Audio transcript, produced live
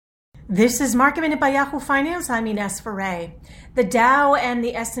This is Market Minute by Yahoo Finance. I'm Ines Ferre. The Dow and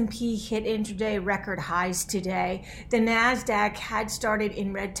the S&P hit intraday record highs today. The Nasdaq had started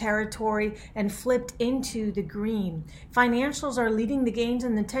in red territory and flipped into the green. Financials are leading the gains,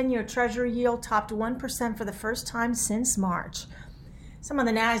 and the 10-year Treasury yield topped 1% for the first time since March. Some of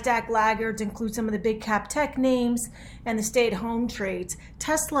the Nasdaq laggards include some of the big cap tech names and the stay-at-home trades.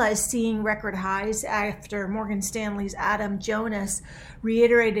 Tesla is seeing record highs after Morgan Stanley's Adam Jonas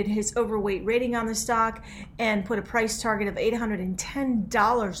reiterated his overweight rating on the stock and put a price target of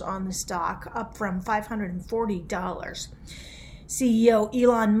 $810 on the stock, up from $540. CEO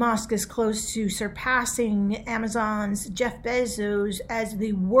Elon Musk is close to surpassing Amazon's Jeff Bezos as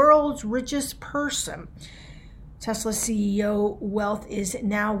the world's richest person. Tesla CEO wealth is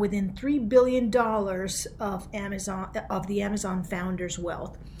now within $3 billion of the Amazon founder's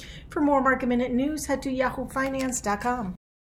wealth. For more Market Minute news, head to yahoofinance.com.